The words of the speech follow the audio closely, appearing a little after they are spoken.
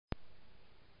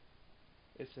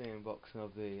It's an unboxing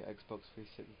of the Xbox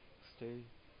 360,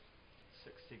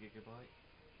 60GB,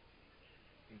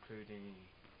 including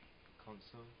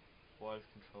console, wireless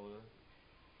controller,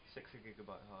 60GB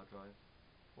hard drive,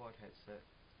 wired headset,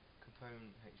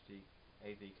 component HD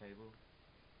AV cable,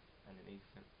 and an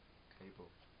Ethernet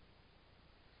cable.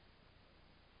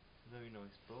 Very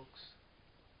nice box.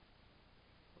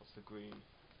 Lots of green,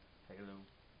 Halo,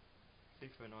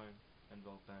 349 and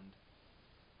Rock Band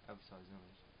advertising on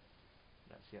it.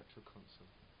 That's the actual console.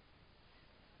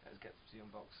 Let's get to the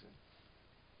unboxing.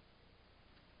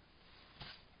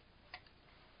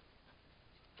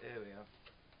 Here we have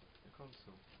the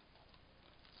console.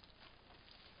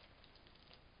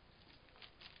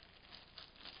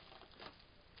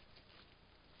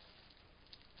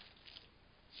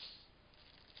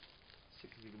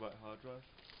 GB hard drive.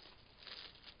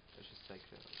 Let's just take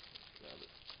it out. Grab it.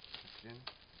 Tuck it in.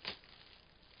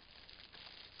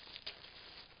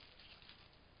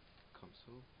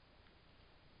 Console.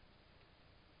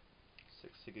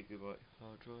 60GB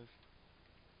hard drive.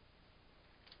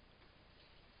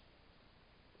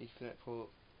 Ethernet port,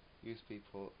 USB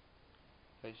port,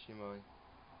 HDMI,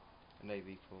 an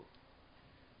AV port,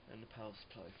 and the power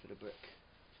supply for the brick.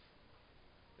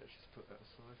 Let's just put that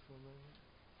aside for a moment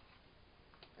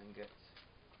and get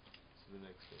to the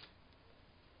next bit.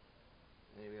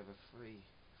 Here we have a free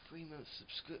 3-month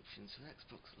subscription to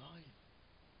Xbox Live.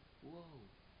 Whoa!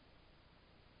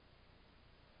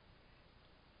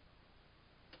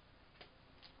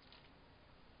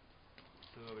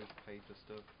 So all this paper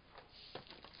stuff.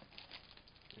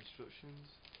 Instructions.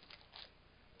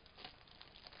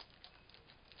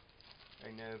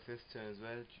 I know if this turns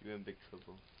red, you're in big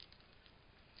trouble.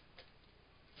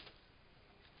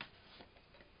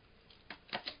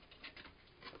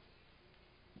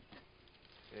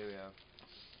 Here we have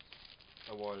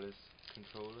a wireless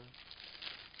controller.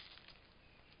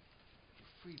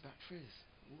 3 batteries.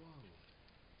 Whoa!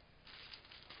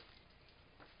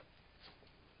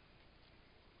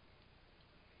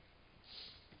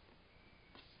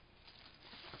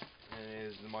 And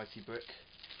here's the mighty brick.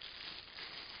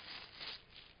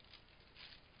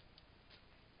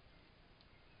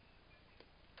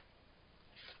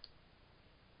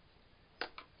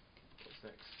 What's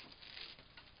next?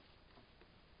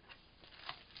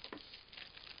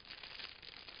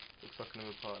 Looks like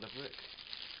another part of the brick.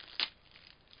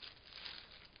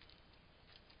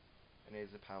 And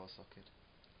here's the power socket.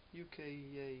 UK,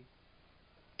 yay!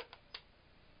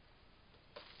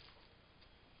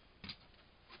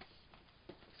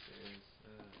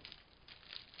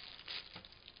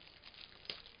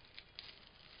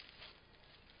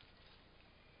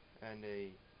 And a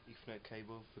Ethernet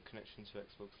cable for connection to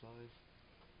Xbox Live.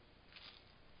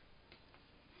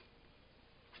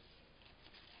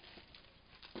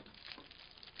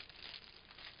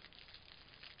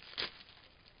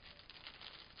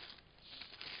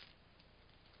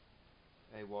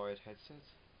 A wired headset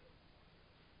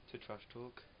to trash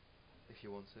talk if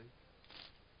you want to.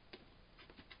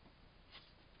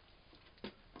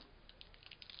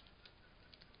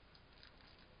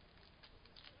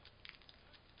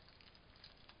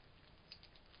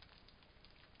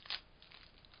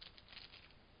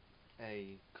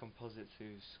 A composite to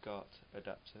SCART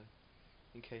adapter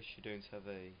in case you don't have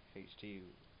a HD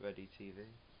ready TV.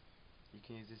 You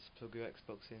can use this to plug your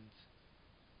Xbox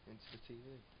into the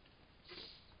TV.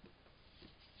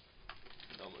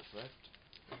 Not much left.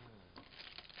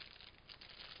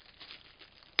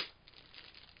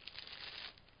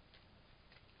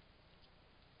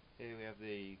 Here we have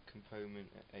the component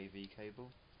AV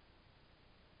cable.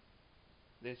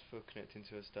 This for connecting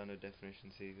to a standard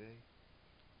definition TV,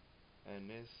 and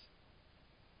this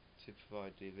to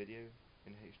provide the video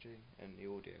in HD and the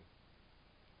audio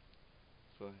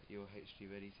for your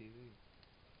HD ready TV.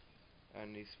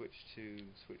 And the switch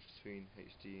between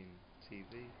HD and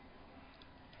TV.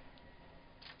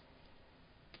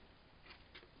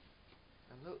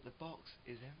 And look, the box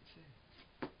is empty.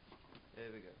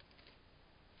 There we go.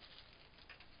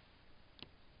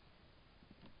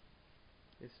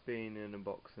 It's been an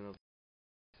unboxing of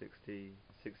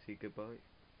 60GB.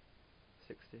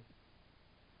 60.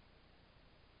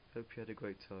 Hope you had a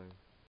great time.